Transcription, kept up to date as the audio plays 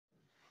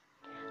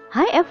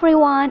Hi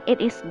everyone,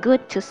 it is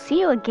good to see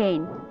you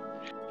again.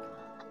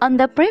 On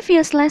the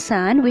previous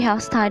lesson, we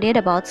have studied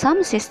about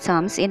some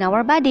systems in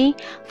our body.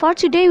 For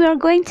today, we are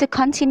going to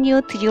continue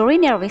the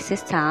urinary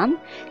system,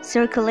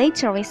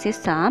 circulatory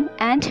system,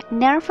 and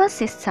nervous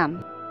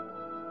system.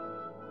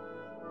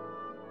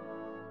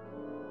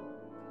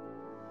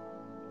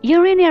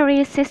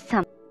 Urinary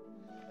system.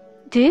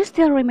 Do you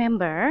still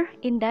remember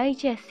in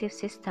digestive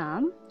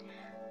system?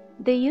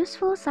 The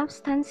useful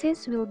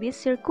substances will be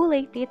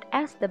circulated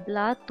as the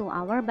blood to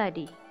our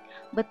body.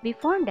 But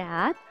before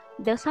that,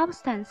 the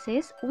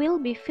substances will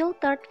be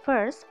filtered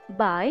first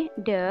by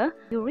the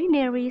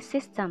urinary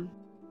system.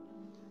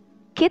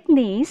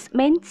 Kidneys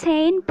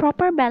maintain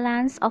proper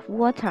balance of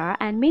water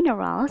and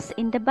minerals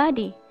in the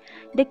body.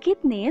 The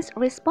kidneys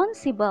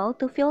responsible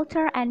to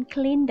filter and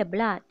clean the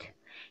blood.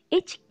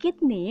 Each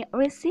kidney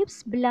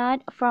receives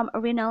blood from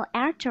renal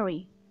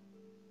artery.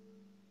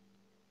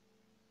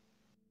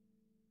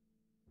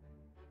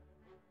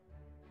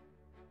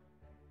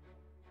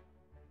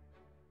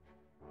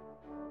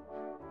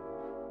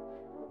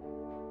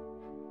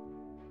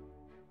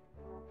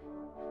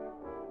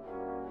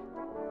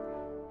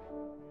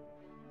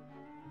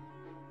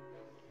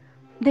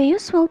 The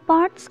useful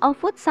parts of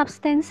food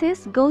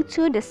substances go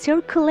to the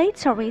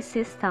circulatory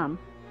system,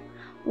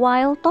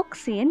 while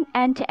toxin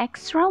and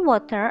extra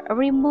water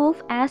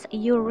remove as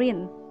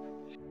urine.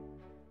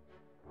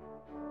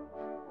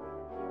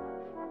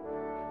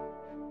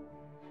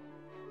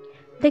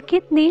 The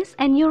kidneys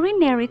and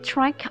urinary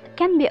tract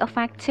can be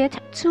affected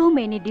to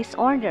many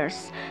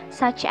disorders,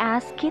 such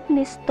as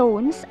kidney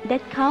stones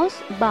that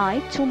caused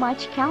by too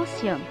much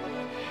calcium.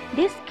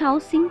 This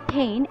causing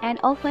pain and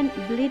often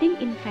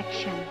bleeding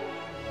infection.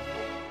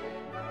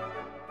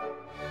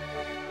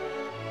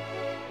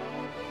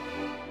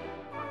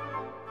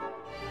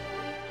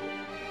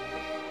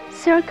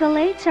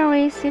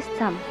 Circulatory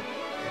system.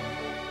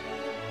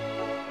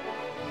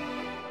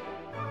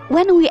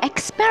 When we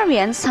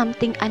experience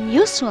something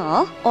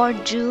unusual or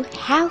do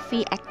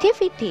heavy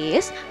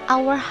activities,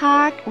 our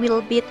heart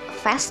will beat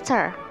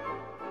faster.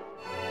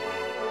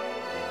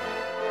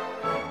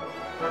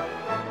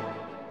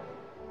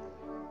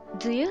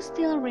 Do you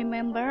still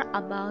remember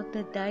about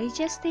the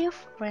digestive,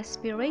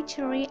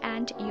 respiratory,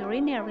 and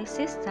urinary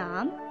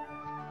system?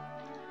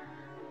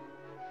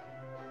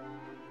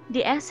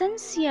 The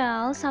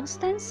essential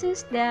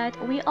substances that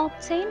we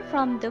obtain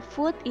from the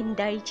food in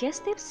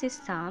digestive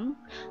system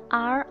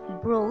are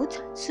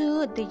brought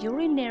to the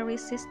urinary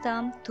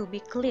system to be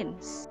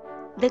cleansed.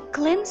 The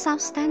clean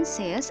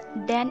substances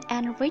then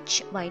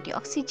enriched by the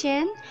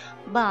oxygen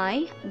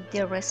by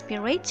the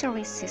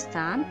respiratory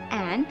system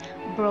and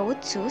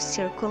brought to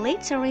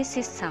circulatory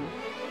system.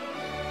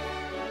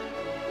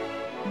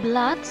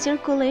 Blood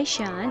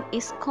circulation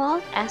is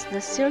called as the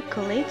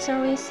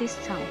circulatory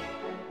system.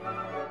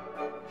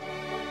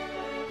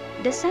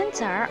 The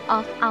center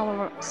of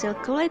our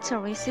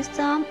circulatory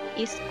system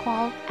is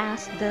called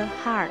as the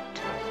heart.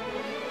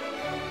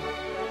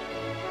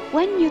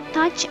 When you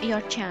touch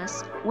your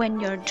chest, when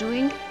you're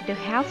doing the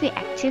heavy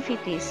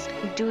activities,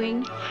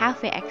 doing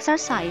heavy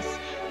exercise,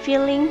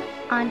 feeling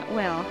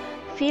unwell,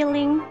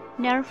 feeling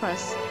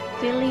nervous,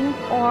 feeling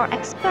or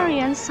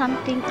experience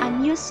something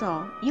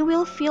unusual, you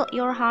will feel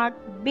your heart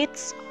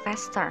beats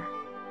faster.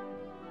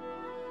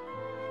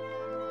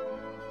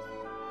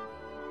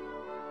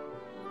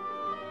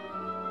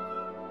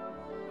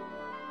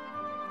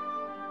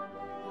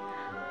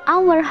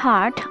 Our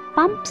heart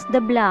pumps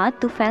the blood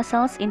to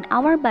vessels in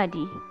our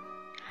body.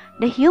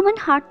 The human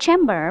heart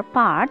chamber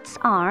parts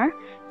are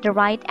the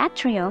right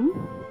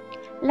atrium,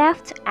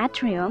 left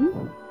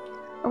atrium,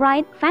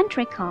 right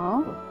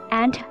ventricle,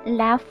 and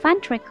left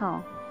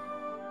ventricle.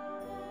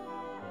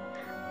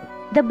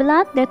 The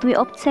blood that we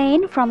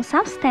obtain from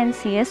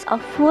substances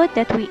of food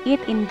that we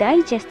eat in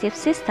digestive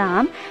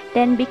system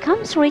then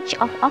becomes rich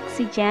of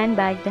oxygen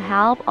by the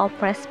help of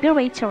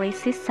respiratory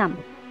system.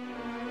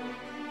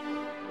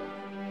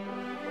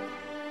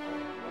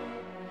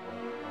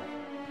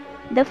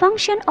 The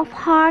function of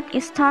heart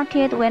is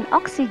started when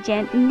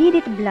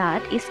oxygen-needed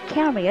blood is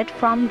carried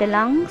from the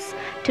lungs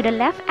to the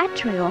left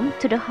atrium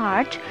to the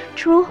heart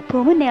through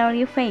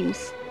pulmonary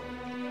veins.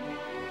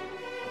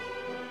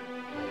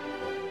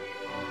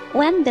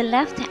 When the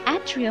left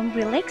atrium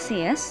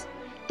relaxes,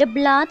 the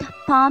blood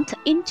pumped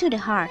into the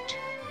heart.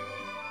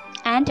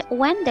 And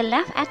when the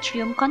left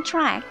atrium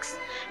contracts,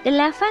 the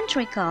left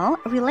ventricle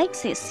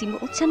relaxes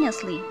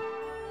simultaneously.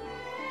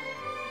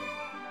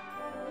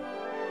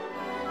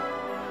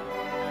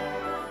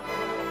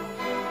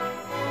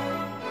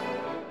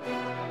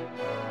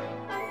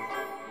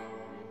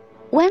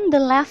 When the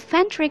left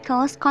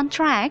ventricles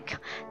contract,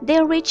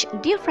 they reach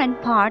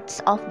different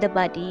parts of the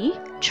body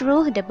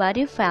through the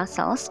body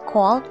vessels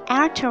called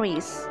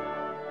arteries.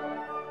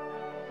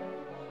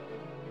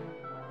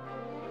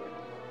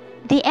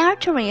 The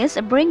arteries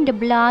bring the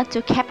blood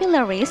to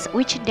capillaries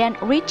which then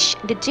reach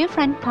the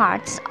different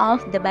parts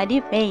of the body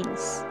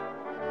veins.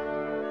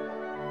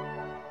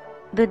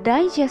 The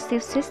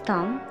digestive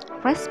system,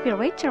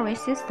 respiratory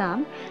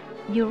system,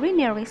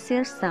 Urinary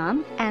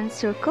system and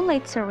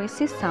circulatory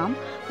system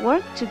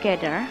work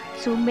together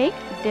to make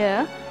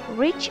the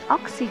rich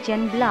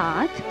oxygen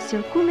blood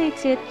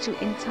circulated to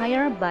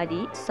entire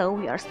body so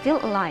we are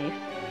still alive.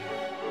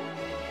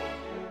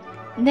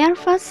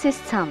 Nervous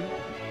system.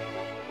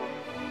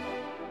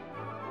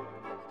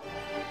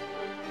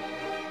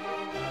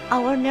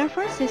 Our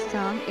nervous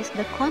system is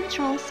the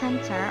control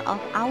center of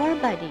our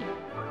body.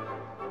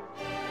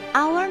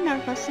 Our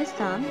nervous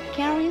system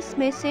carries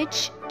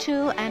messages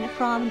to and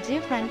from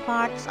different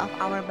parts of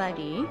our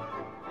body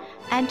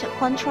and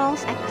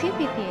controls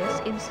activities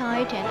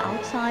inside and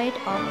outside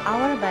of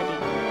our body.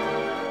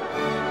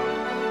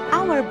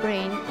 Our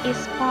brain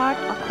is part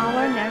of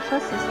our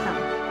nervous system.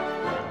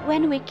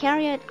 When we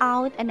carry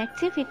out an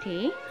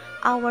activity,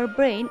 our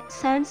brain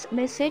sends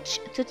message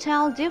to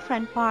tell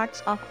different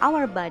parts of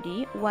our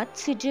body what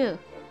to do.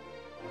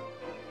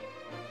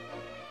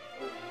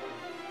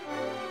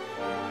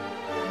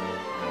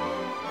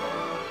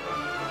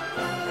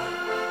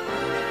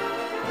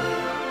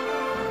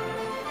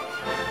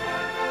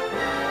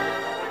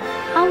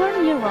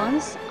 Our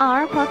neurons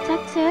are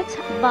protected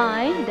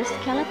by the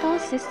skeletal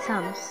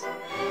systems.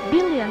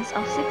 Billions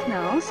of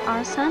signals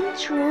are sent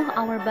through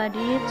our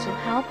body to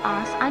help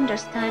us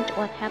understand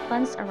what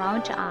happens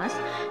around us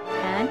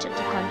and to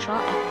control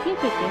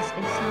activities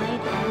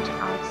inside and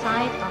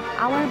outside of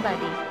our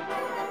body.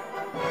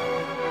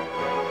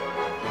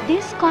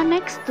 This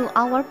connects to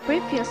our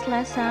previous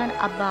lesson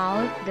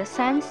about the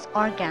sense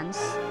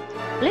organs.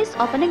 Please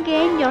open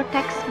again your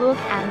textbook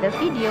and the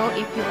video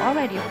if you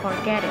already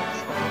forget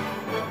it.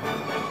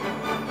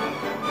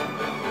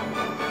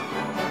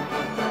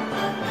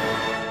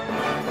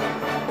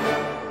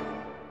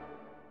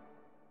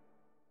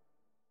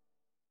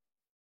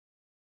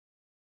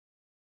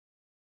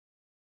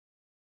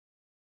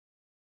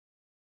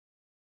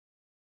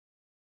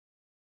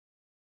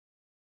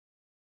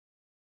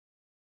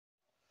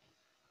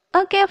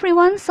 Okay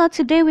everyone, so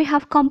today we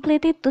have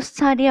completed to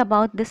study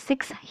about the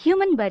 6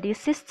 human body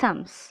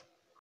systems.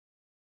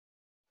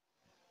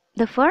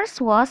 The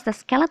first was the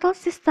skeletal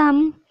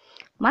system,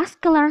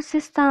 muscular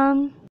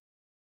system,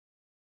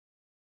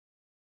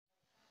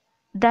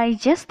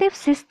 digestive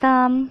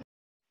system,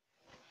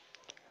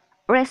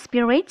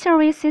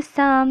 respiratory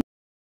system,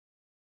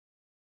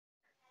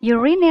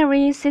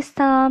 urinary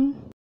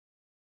system,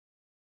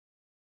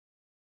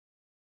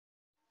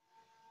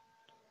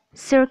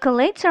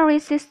 circulatory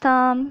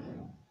system,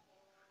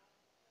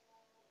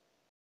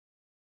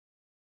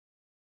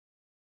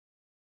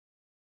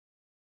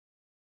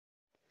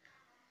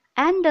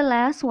 and the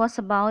last was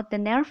about the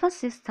nervous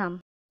system.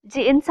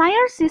 The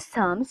entire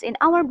systems in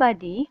our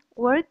body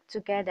work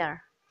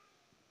together.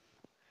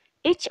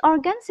 Each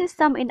organ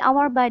system in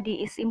our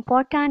body is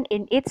important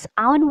in its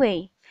own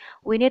way.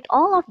 We need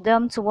all of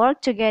them to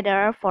work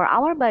together for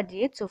our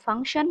body to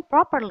function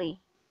properly.